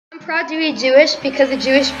Proud to be Jewish because the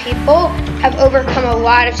Jewish people have overcome a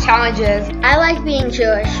lot of challenges. I like being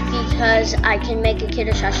Jewish because I can make a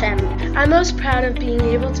Kiddush Hashem. I'm most proud of being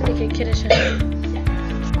able to make a Kiddush Hashem.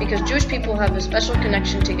 Because Jewish people have a special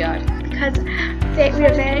connection to God. Because we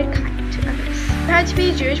are very kind to others. Proud to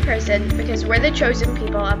be a Jewish person because we're the chosen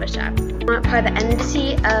people of Hashem. We're part of the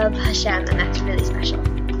embassy of Hashem, and that's really special.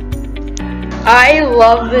 I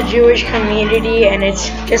love the Jewish community, and it's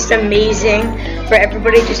just amazing for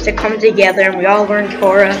everybody just to come together and we all learn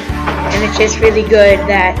Torah, and it's just really good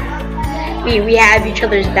that we have each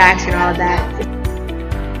other's backs and all that.